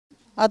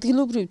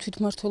ადგილობრივი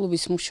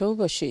თვითმმართველობის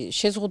მუშაობაში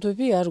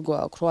შეზღუდვები არ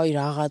გვაქვს, რომ აი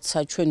რაღაცა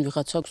ჩვენ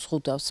ვიღაცა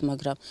გვზღუდავს,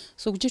 მაგრამ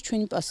ზოგჯერ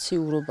ჩვენი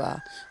პასიურობაა.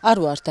 არ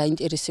ვარ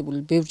დაინტერესებული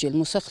ბევრჯერ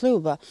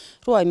მოსახლეობა,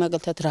 რომ აი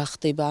მაგალითად რა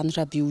ხდება, ან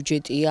რა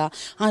ბიუჯეტია,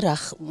 ან რა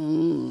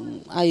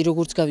აი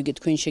როგორც გავიგეთ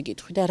თქვენ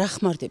შეკითხვი და რა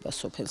ხმარდება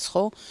სოფელს,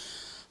 ხო?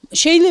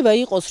 შეიძლება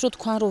იყოს, რომ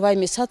თქვენ რომ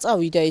ვაიმე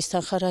საწავი და ეს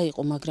თანხა რა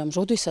იყო, მაგრამ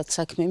როდესაც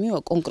საქმე მივა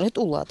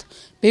კონკრეტულად,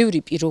 ბევრი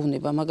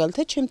პიროვნება,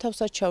 მაგალითად, ჩემ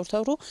თავსაც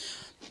ჩავრთავ, რომ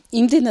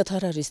იმდენად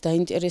არ არის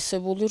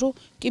დაინტერესებული, რომ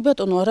კი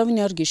ბატონო, არავინ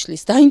არ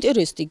გიშლის,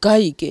 დაინტერესდი,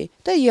 გაიგე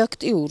და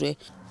იაქტიურე.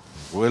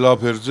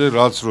 ყველაფერზე,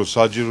 რაც რო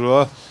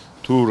საჭიროა,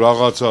 თუ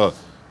რაღაცა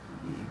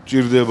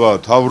ჭირდება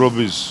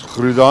თავრობის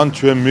მხრიდან,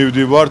 ჩვენ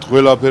მივდივართ,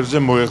 ყველაფერზე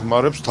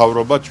მოეხმარებს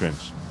თავრობა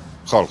ჩვენს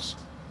ხალხს.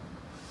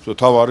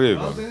 თავარი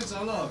ეგა.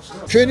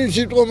 ჩვენი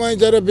სიტყვა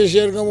მაინც არაფერში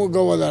არ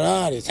გამოგავა და რა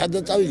არის,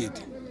 სადაც წავიდით.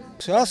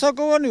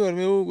 ასაკოვანი ვარ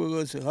მე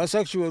უკვე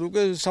ასაკში ვარ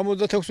უკვე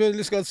 66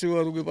 წლის კაცი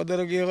ვარ უკვე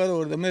პატარაკი აღარ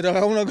ვარ და მე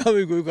რა უნდა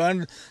გავიგო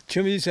ან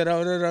ჩემი ისა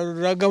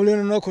რა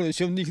გავლენა უნდა ქონდეს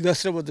ჩემი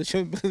დასწრება და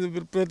ჩემი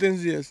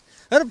პრეტენზიას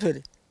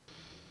არაფერი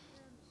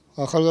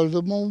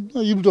ახალგაზრდობა უნდა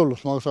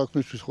იბრძოლოს მაგ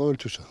საქმისთვის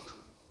ყოველთვის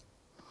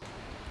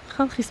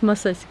ხალხის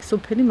მასა ის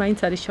სოფელი მაინც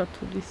არის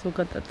ჩართული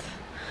ზოგადად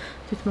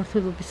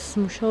თვითმმართველობის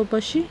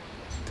მუშაობაში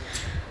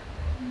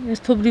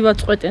ერთობლივად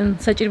წყვეტენ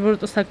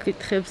საჭირო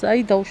საკითხებს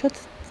აი დაუშვათ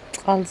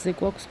წყალზე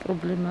გვაქვს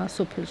პრობლემა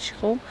სოფელში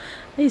ხო?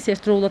 აი ეს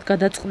ერთდროულად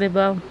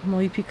გადაწყდება,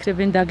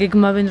 მოიფიქრებენ,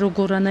 დაგეგმავენ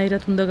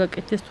როგორანაირად უნდა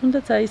გაკეთდეს,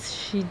 თუნდაც აი ეს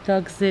შიდა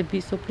გზები,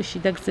 სოფლის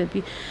შიდა გზები.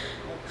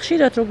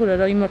 ხშირად როგორ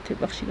არა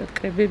იმართება ხშირად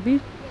კრებები.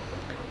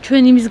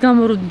 ჩვენ იმის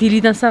გამო რომ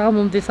დილიდან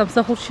საღამომდე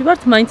სამსახურში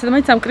ვართ,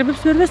 მაინც ამ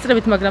კრებებს ვერ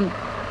ვესწრებით, მაგრამ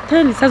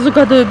მთელი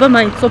საზოგადოება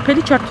მაინც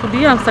სოფელი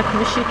ჩართულია ამ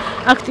საქმეში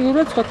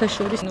აქტიურად სხვათა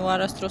შორის. ნუ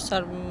არასდროს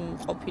არ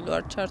ყოფილი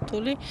ვარ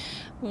ჩართული.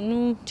 ნუ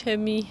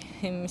ჩემი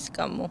იმის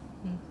გამო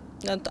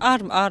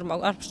არ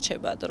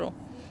ვრჩება დრო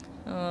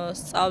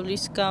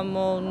სწავლის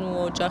გამო, ნუ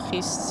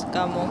ოჯახის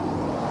გამო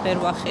ვერ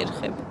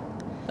ვახერხებ.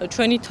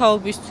 ჩვენი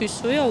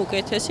თაობისთვისია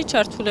უკეთესი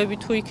ჩართულები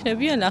თუ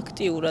იქნებიან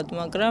აქტიურად,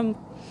 მაგრამ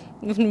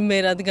მე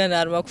რადგან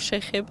არ მაქვს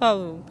შეხება,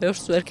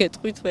 ბევრს ვერ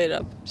გეტყვით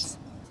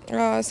ვერაფერს.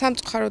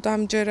 სამწუხაროდ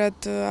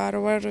ამჯერად არ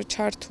ვარ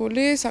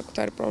ჩართული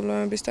საკუთარი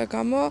პრობლემების და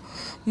გამო,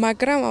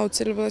 მაგრამ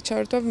აუცილებლად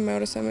ჩავარდებ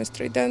მეორე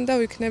სემესტრიდან და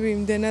ვიქნები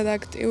იმდენად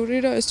აქტიური,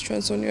 რომ ეს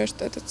ჩვენს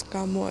უნივერსიტეტიც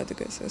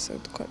გამოადგეს, ესე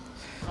ვთქვათ.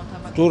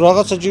 თუ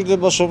რაღაცა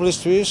ჭირდება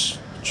სოფლისთვის,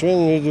 ჩვენ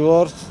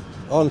მივდივართ,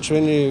 ან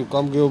ჩვენი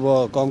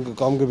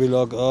გამგებელი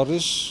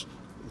არის,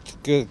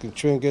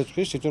 ჩვენ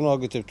გეტყვის, თვითონ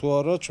აგეთებ თუ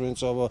არა, ჩვენც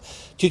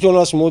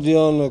თვითონაც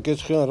მოდიან,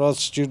 გეტყვიან, რაც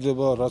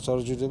ჭირდება, რაც არ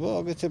ჭირდება,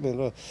 აგეთებენ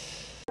რა.